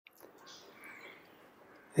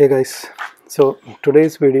Hey guys, so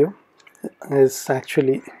today's video is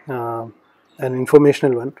actually an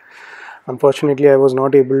informational one. Unfortunately, I was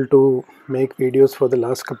not able to make videos for the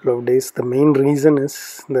last couple of days. The main reason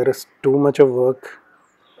is there is too much of work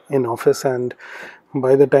in office, and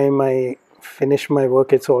by the time I finish my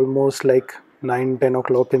work, it's almost like 9-10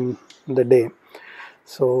 o'clock in the day.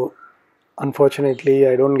 So unfortunately,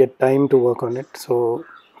 I don't get time to work on it. So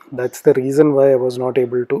that's the reason why I was not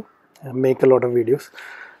able to make a lot of videos.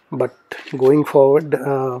 But going forward,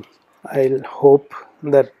 I'll hope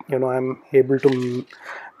that I'm able to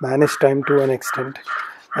manage time to an extent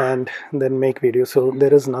and then make videos. So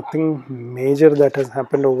there is nothing major that has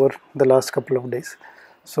happened over the last couple of days.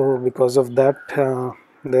 So because of that,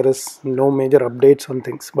 there is no major updates on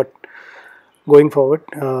things. But going forward,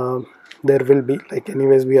 there will be, like,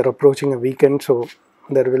 anyways, we are approaching a weekend, so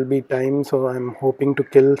there will be time. So I'm hoping to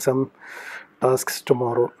kill some tasks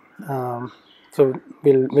tomorrow. So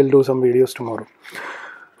we'll do some videos tomorrow.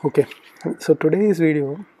 Okay, so today's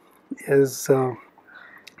video is a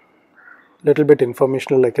little bit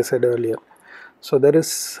informational, like I said earlier. So there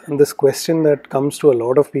is this question that comes to a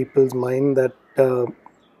lot of people's mind, that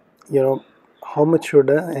how much should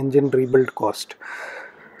an engine rebuild cost?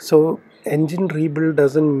 So engine rebuild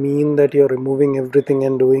doesn't mean that you're removing everything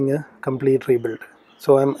and doing a complete rebuild.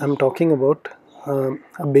 So I'm talking about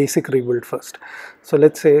a basic rebuild first. So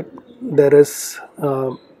let's say there is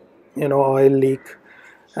oil leak,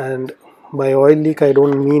 and by oil leak I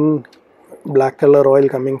don't mean black color oil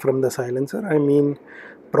coming from the silencer. I mean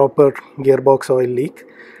proper gearbox oil leak.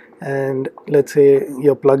 And let's say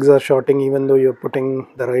your plugs are shorting even though you're putting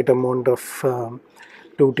the right amount of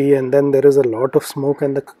 2T, and then there is a lot of smoke,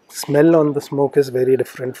 and the smell on the smoke is very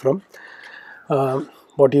different from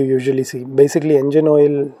what you usually see. Basically, engine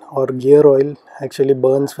oil or gear oil actually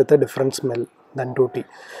burns with a different smell than 2T.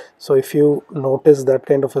 So if you notice that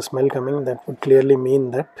kind of a smell coming, that would clearly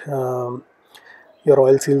mean that your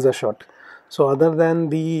oil seals are short. So other than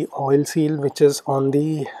the oil seal, which is on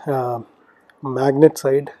the magnet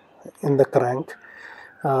side in the crank,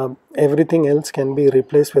 everything else can be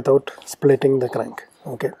replaced without splitting the crank.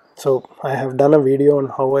 Okay, so I have done a video on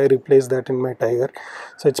how I replace that in my Tiger.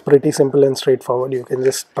 So it's pretty simple and straightforward. You can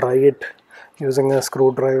just pry it using a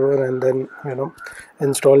screwdriver and then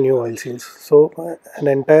install new oil seals. So an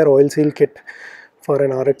entire oil seal kit for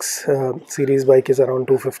an RX series bike is around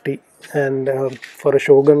 250, and for a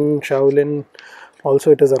Shogun Shaolin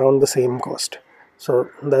also it is around the same cost. So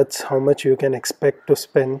that's how much you can expect to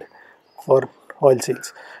spend for oil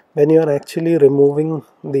seals. When you are actually removing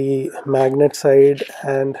the magnet side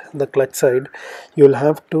and the clutch side, you'll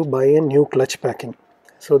have to buy a new clutch packing.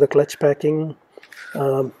 So the clutch packing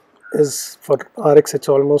is, for RX it's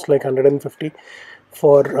almost like 150.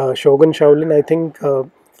 For Shogun Shaolin, I think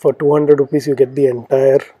for 200 rupees you get the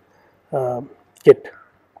entire kit.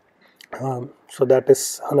 So that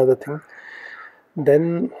is another thing.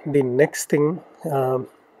 Then the next thing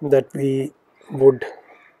that we would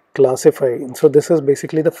classify, so this is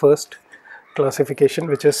basically the first classification,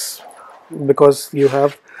 which is because you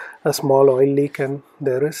have a small oil leak and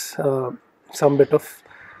there is some bit of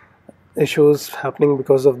issues happening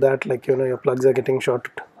because of that, like your plugs are getting short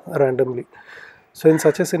randomly. So in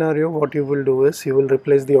such a scenario, what you will do is you will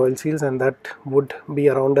replace the oil seals, and that would be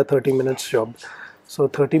around a 30 minutes job. So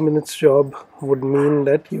 30 minutes job would mean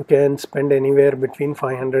that you can spend anywhere between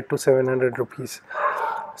 500 to 700 rupees.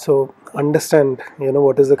 So understand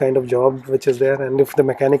what is the kind of job which is there, and if the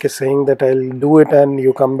mechanic is saying that I'll do it and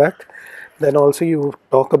you come back, then also you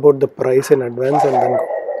talk about the price in advance and then go.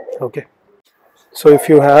 Okay, so if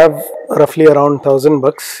you have roughly around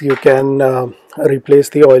 $1,000, you can replace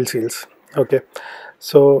the oil seals. Okay,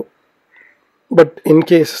 so but in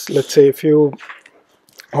case, let's say, if you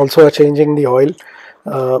also are changing the oil,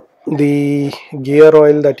 the gear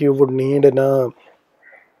oil that you would need in a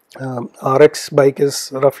RX bike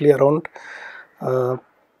is roughly around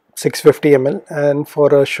 650 ml, and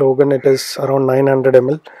for a Shogun it is around 900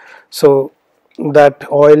 ml. So that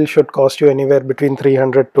oil should cost you anywhere between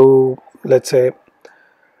 300 to, let's say,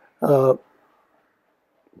 $500.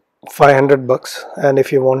 And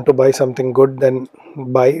if you want to buy something good, then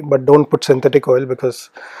buy, but don't put synthetic oil, because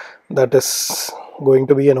that is going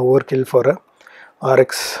to be an overkill for a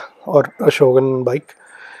RX or a Shogun bike.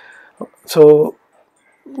 So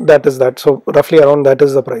that is that. So roughly around that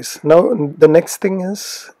is the price. Now the next thing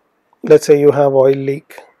is, let's say you have oil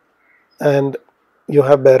leak and you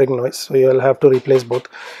have bearing noise, so you will have to replace both.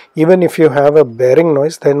 Even if you have a bearing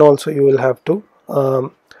noise, then also you will have to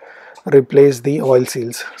replace the oil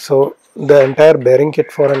seals. So the entire bearing kit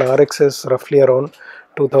for an RX is roughly around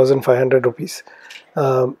 2500 rupees.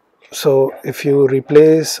 So if you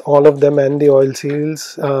replace all of them and the oil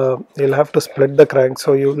seals, you'll have to split the crank,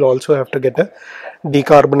 so you'll also have to get a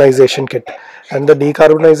decarbonization kit, and the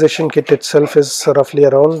decarbonization kit itself is roughly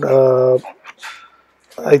around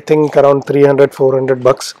I think around 300-400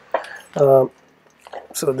 bucks.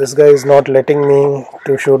 So this guy is not letting me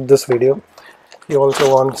to shoot this video. He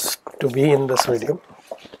also wants to be in this video.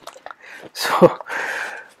 So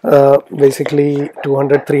basically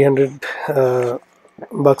 200-300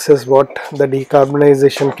 bucks is what the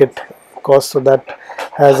decarbonization kit costs. So that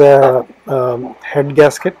has a head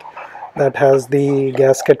gasket, that has the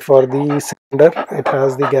gasket for the cylinder, it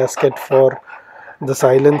has the gasket for the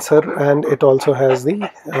silencer, and it also has the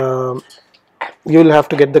you'll have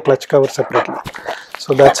to get the clutch cover separately.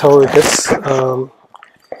 So that's how it is.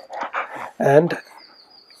 And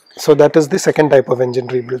so that is the second type of engine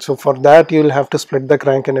rebuild. So for that you'll have to split the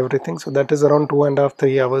crank and everything. So that is around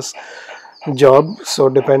 2.5-3 hours job. So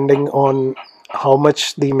depending on how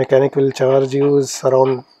much the mechanic will charge you, is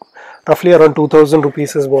around roughly around 2000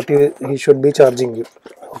 rupees is what he should be charging you.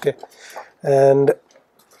 Okay. And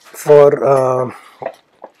for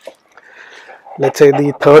let's say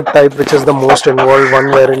the third type, which is the most involved one,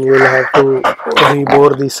 wherein you will have to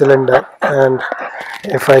rebore the cylinder, and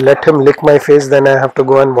if I let him lick my face, then I have to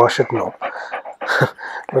go and wash it now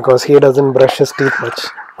because he doesn't brush his teeth much.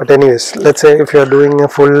 But anyways, let's say if you're doing a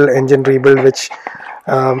full engine rebuild, which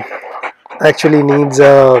actually needs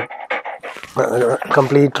a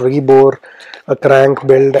complete rebore, a crank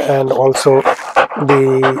build, and also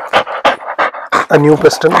a new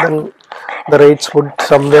piston, then the rates would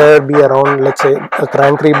somewhere be around, let's say a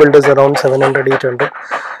crank rebuild is around 700-800,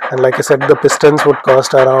 and like I said, the pistons would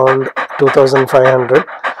cost around 2500.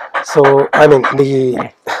 So I mean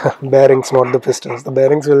the bearings, not the pistons. The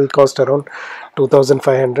bearings will cost around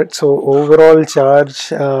 2500. So overall charge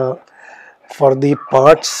for the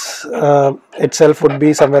parts itself would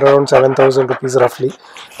be somewhere around 7000 rupees roughly.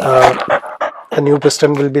 A new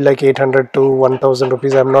piston will be like 800 to 1000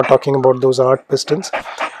 rupees. I'm not talking about those art pistons.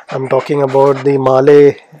 I'm talking about the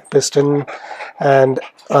Mahle piston and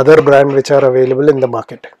other brand which are available in the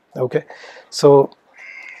market. Okay, so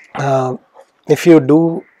if you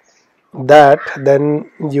do that,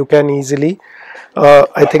 then you can easily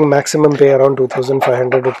I think maximum pay around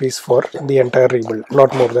 2500 rupees for the entire rebuild,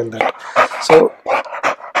 not more than that. So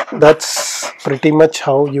that's pretty much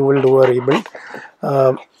how you will do a rebuild.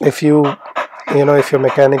 If if your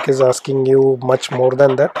mechanic is asking you much more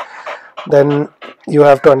than that, then you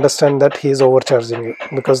have to understand that he is overcharging you,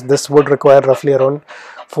 because this would require roughly around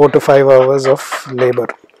 4 to 5 hours of labor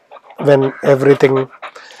when everything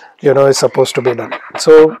is supposed to be done.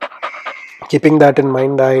 So keeping that in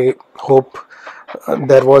mind, I hope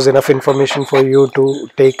there was enough information for you to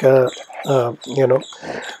take a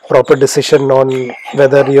proper decision on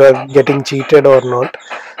whether you are getting cheated or not.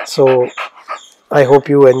 So I hope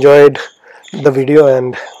you enjoyed the video,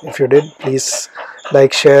 and if you did, please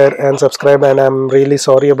like, share and subscribe. And I'm really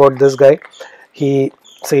sorry about this guy.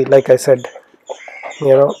 Like I said,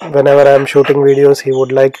 whenever I'm shooting videos, he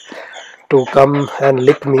would like to come and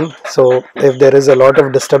lick me. So if there is a lot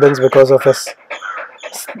of disturbance because of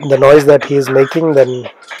the noise that he is making, then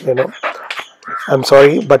I'm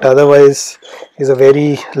sorry, but otherwise he's a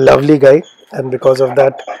very lovely guy, and because of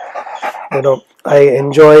that, I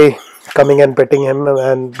enjoy coming and petting him,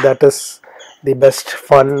 and that is the best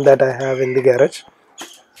fun that I have in the garage.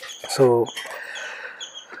 So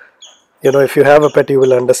if you have a pet, you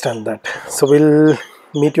will understand that. So we'll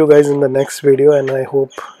meet you guys in the next video, and I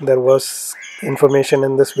hope there was information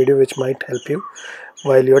in this video which might help you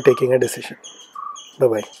while you're taking a decision. Bye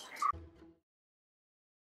bye.